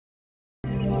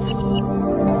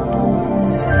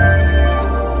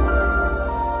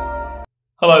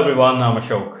Hello everyone, I'm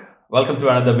Ashok. Welcome to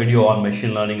another video on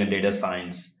machine learning and data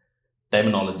science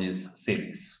terminologies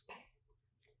series.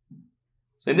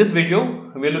 So in this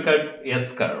video, we look at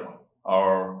S-curve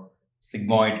or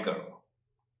sigmoid curve.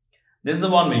 This is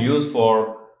the one we use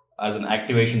for as an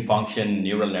activation function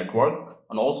neural network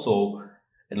and also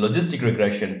in logistic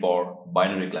regression for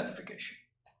binary classification.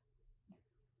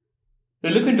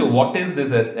 We look into what is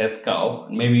this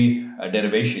S-curve, maybe a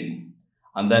derivation,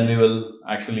 and then we will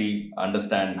actually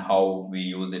understand how we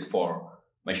use it for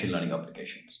machine learning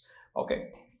applications.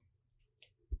 Okay.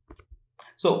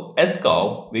 So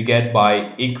S-curve we get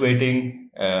by equating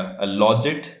a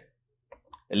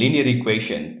linear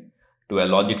equation to a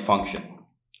logit function.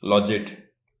 Logit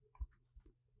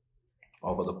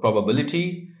of the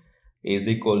probability is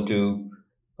equal to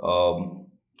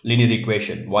linear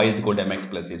equation y is equal to mx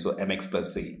plus c, so mx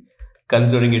plus c.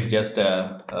 Considering it just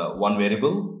one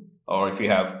variable, or if you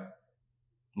have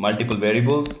multiple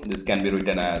variables, this can be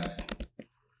written as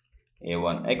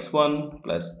a1 x1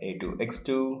 plus a2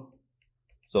 x2,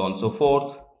 so on and so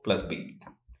forth, plus b.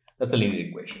 That's a linear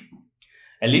equation.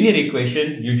 A linear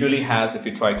equation usually has, if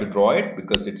you try to draw it,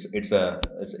 because it's a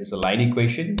line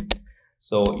equation,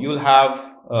 so you'll have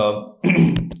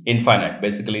infinite.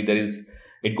 Basically,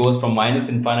 it goes from minus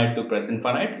infinite to plus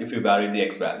infinite if you vary the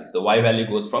x values. The y value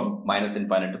goes from minus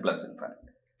infinite to plus infinite.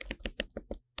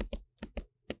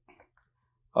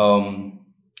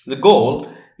 The goal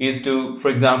is to, for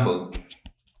example,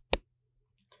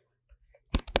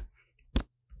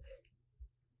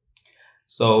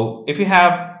 so if you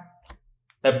have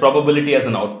a probability as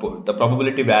an output, the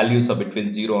probability values are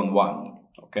between 0 and 1.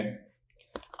 Okay,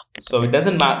 so it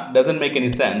doesn't make any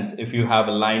sense if you have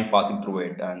a line passing through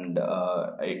it and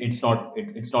it's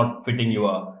not fitting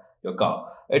your curve.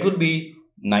 It would be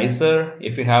nicer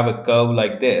if you have a curve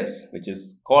like this, which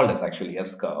is called as actually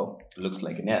S-curve. It looks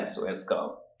like an S, so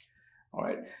S-curve. All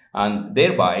right, and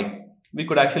thereby we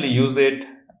could actually use it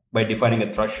by defining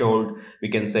a threshold. We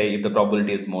can say if the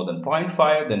probability is more than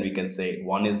 0.5, then we can say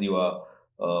 1 is your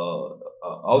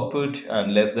output,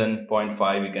 and less than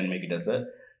 0.5 we can make it as a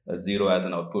 0 as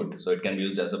an output. So it can be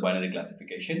used as a binary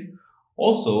classification.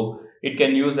 Also, it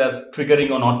can use as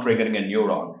triggering or not triggering a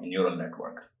neuron in neural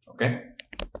network.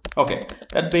 Okay,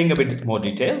 that being a bit more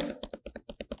detailed.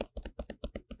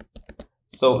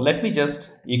 So let me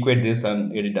just equate this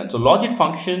and get it done. So logit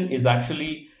function is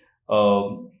actually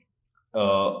log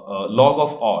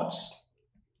of odds.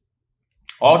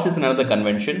 Odds is another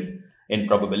convention in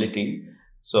probability.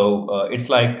 So it's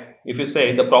like if you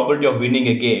say the probability of winning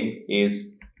a game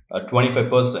is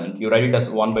 25%, you write it as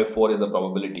 1 by 4 is the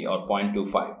probability, or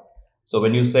 0.25. So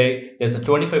when you say there's a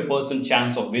 25%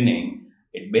 chance of winning,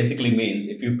 it basically means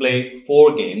if you play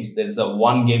 4 games, there is a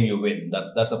 1 game you win.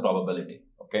 That's a probability.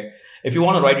 Okay. If you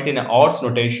want to write it in an odds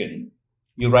notation,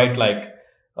 you write like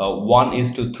 1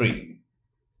 is to 3.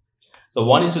 So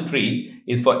 1 is to 3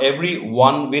 is for every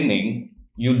 1 winning,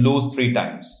 you lose 3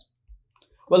 times.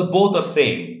 Well, both are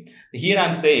same. Here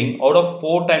I'm saying out of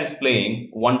 4 times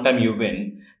playing, 1 time you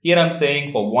win. Here I'm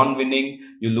saying for 1 winning,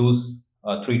 you lose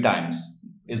 3 times.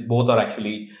 Both are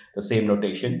actually the same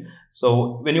notation.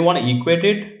 So when you want to equate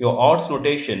it, your odds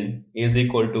notation is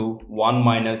equal to 1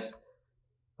 minus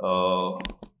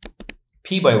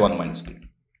p by 1 minus p.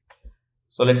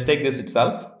 So let's take this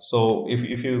itself. So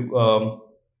if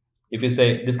you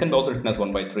say, this can be also written as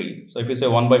 1 by 3. So if you say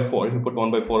 1 by 4, if you put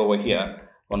 1 by 4 over here,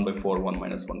 1 by 4, 1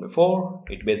 minus 1 by 4,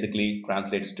 it basically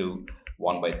translates to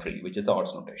 1 by 3, which is the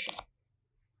odds notation.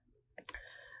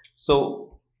 So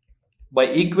by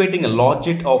equating a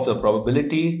logit of the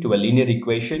probability to a linear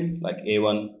equation like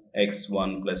a1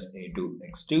 x1 plus a2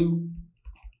 x2,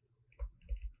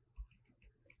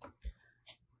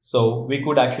 so we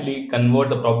could actually convert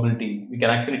the probability. We can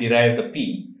actually derive the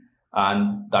p,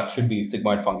 and that should be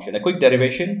sigmoid function. A quick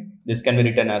derivation, this can be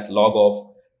written as log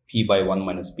of p by 1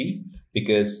 minus p,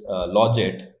 because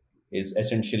logit is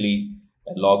essentially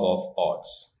a log of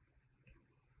odds.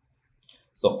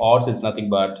 So odds is nothing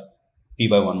but p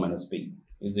by 1 minus p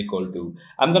is equal to,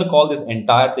 I'm going to call this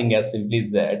entire thing as simply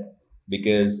z,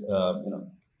 because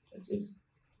it's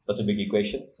such a big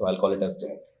equation, so I'll call it as z.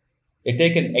 I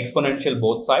take an exponential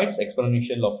both sides.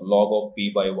 Exponential of log of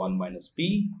p by 1 minus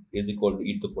p is equal to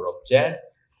e to the power of z,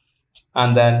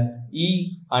 and then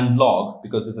e and log,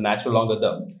 because it's a natural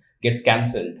logarithm, gets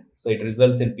cancelled, so it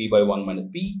results in p by 1 minus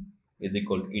p is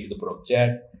equal to e to the power of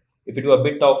z. If you do a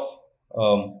bit of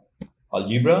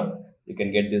algebra, you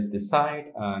can get this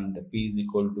side, and p is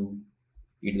equal to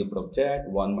e to the power of z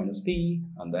 1 minus p,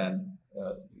 and then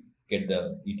get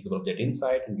the e to the power of z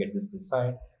inside and get this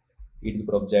side. E to the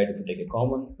power of z, if you take a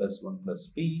common, plus 1 plus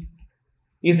p,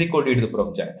 is equal to e to the power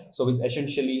of z. So which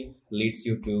essentially leads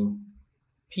you to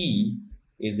p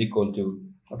is equal to,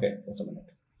 okay, just a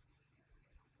minute.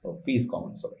 Oh, p is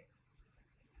common, sorry.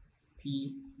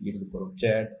 P e to the power of z.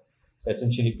 So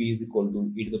essentially p is equal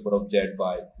to e to the power of z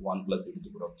by 1 plus e to the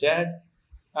power of z.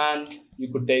 And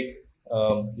you could take,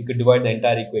 you could divide the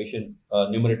entire equation,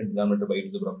 numerator and denominator, by e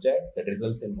to the power of z. That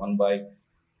results in 1 by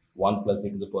 1 plus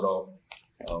e to the power of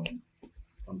 1 to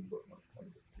the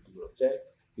power of z,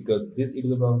 because this e to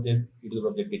the power of z, e to the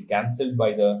power of z get cancelled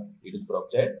by the e to the power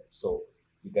of z. So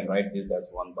you can write this as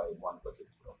 1 by 1 plus e to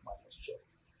the power of minus z.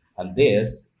 And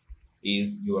this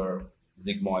is your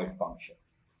sigmoid function.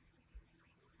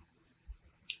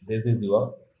 This is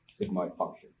your sigmoid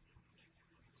function.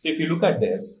 So if you look at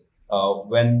this,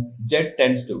 when z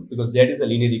tends to, because z is a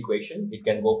linear equation, it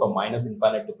can go from minus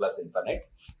infinite to plus infinite.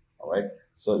 All right.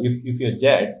 So if your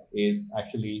z is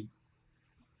actually,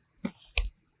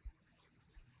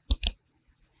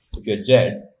 if your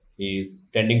z is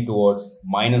tending towards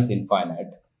minus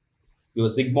infinite, your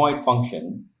sigmoid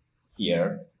function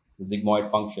here, the sigmoid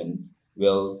function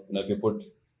will, if you put,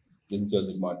 this is your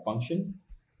sigmoid function.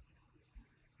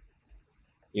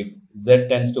 If z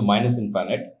tends to minus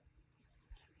infinite,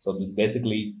 so this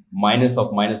basically minus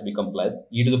of minus become plus,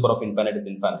 e to the power of infinite is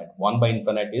infinite, 1 by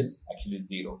infinite is actually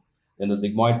 0. Then the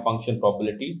sigmoid function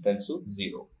probability tends to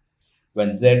 0.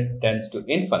 When z tends to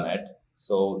infinite,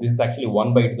 so this is actually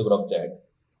 1 by e to the power of z.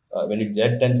 When it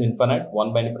z tends to infinite,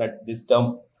 1 by infinite, this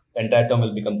term, entire term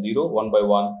will become 0, 1 by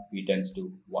 1, e tends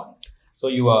to 1. So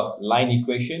your line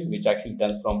equation, which actually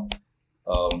tends from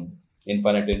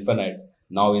infinite to infinite,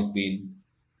 now is being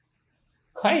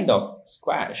kind of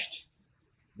squashed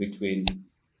between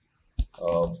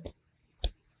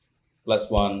plus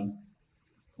 1,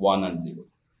 1 and 0,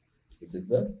 which is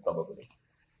the probability.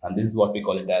 And this is what we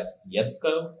call it as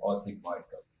S-curve or sigmoid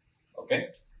curve. Okay.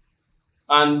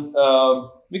 And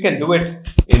we can do it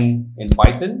in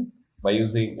Python by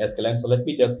using sklearn. So let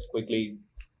me just quickly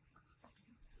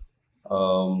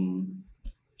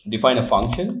define a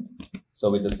function.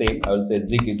 So with the same, I will say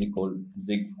zig is equal,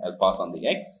 zig, I'll pass on the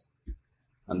x.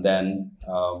 And then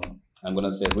I'm going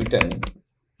to say return.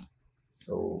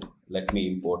 So let me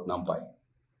import numpy.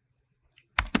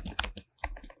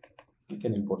 You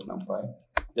can import numpy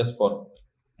just for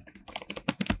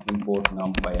import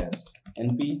numpy as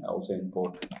np. I also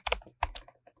import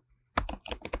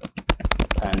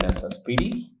pandas as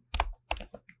pd.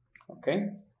 Okay,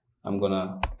 I'm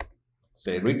gonna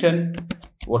say return.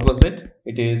 What was it?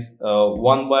 It is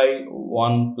 1 by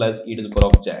 1 plus e to the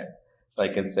power of z. So I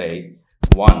can say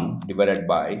 1 divided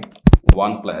by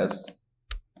 1 plus,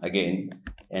 again,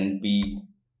 np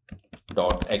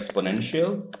dot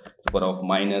exponential to the power of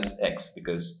minus x,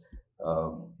 because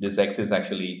this x is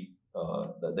actually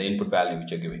the input value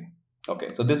which you're giving.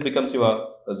 Okay, so this becomes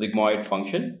your sigmoid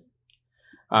function,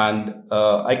 and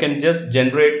I can just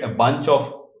generate a bunch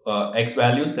of x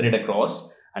values, set it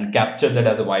across, and capture that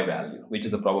as a y value, which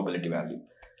is a probability value.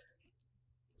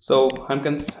 So I'm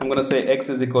going to say x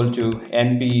is equal to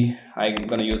np. I'm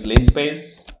going to use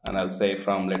linspace, and I'll say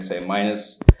from, let's say,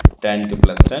 minus 10 to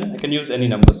plus 10. I can use any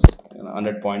numbers,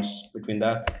 100 points between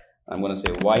that. I'm going to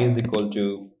say y is equal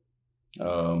to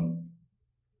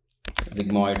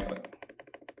sigmoid.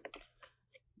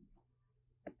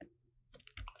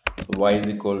 Y is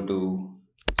equal to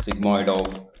sigmoid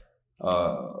of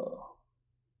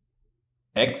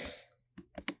x.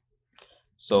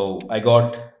 So I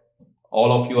got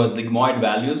all of your sigmoid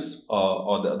values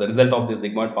or the result of the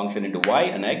sigmoid function into y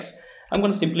and x. I'm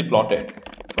going to simply plot it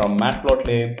from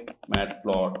matplotlib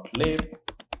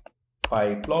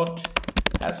pyplot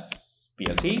as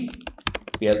plt.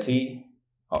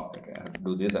 Oh, okay, I'll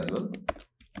do this as well.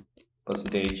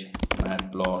 Percentage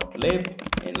matplotlib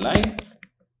inline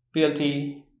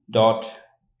plt dot,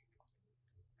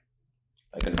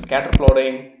 I can scatter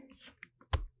plotting,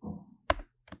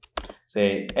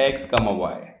 say x comma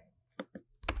y.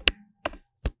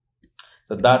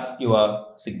 So that's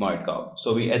your sigmoid curve.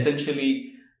 So we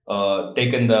essentially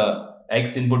taken the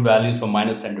x input values from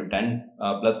minus 10 to 10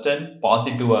 plus 10, passed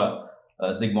it to a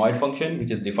sigmoid function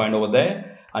which is defined over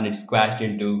there, and it's squashed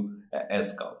into a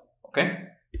S curve. Okay.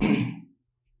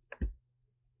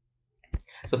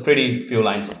 So pretty few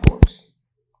lines of codes.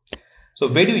 So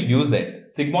where do you use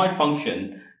it? Sigmoid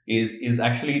function is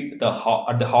actually at the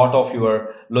heart of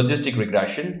your logistic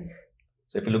regression.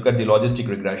 So if you look at the logistic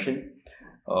regression,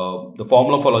 the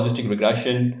formula for logistic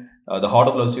regression, the heart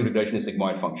of logistic regression is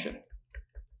sigmoid function.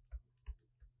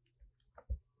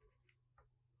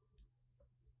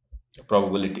 The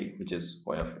probability, which is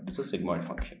y of, it's a sigmoid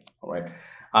function. All right,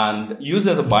 and used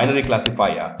as a binary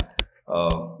classifier.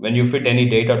 When you fit any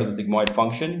data to the sigmoid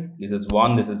function, this is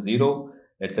 1, this is 0.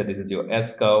 Let's say this is your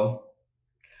S curve.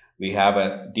 We have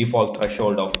a default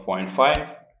threshold of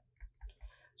 0.5.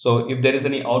 So if there is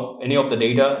any of the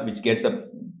data which gets a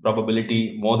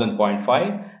probability more than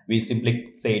 0.5, we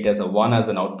simply say it as a 1 as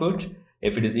an output.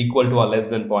 If it is equal to or less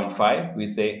than 0.5, we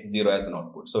say 0 as an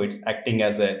output. So it's acting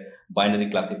as a binary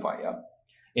classifier.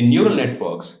 In neural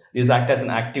networks, these act as an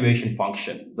activation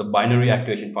function. It's a binary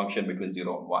activation function between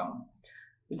 0 and 1.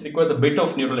 It requires a bit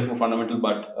of neural network fundamental,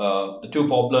 but the two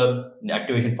popular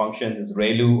activation functions is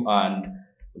ReLU and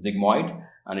Sigmoid,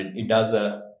 and it does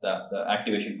the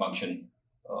activation function,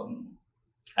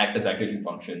 act as activation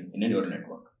function in a neural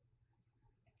network.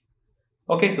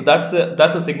 Okay, so that's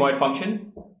a sigmoid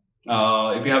function.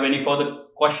 If you have any further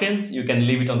questions, you can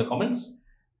leave it on the comments.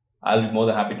 I'll be more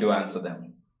than happy to answer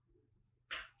them.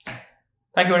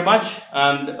 Thank you very much.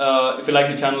 And if you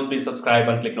like the channel, please subscribe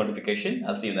and click notification.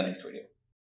 I'll see you in the next video.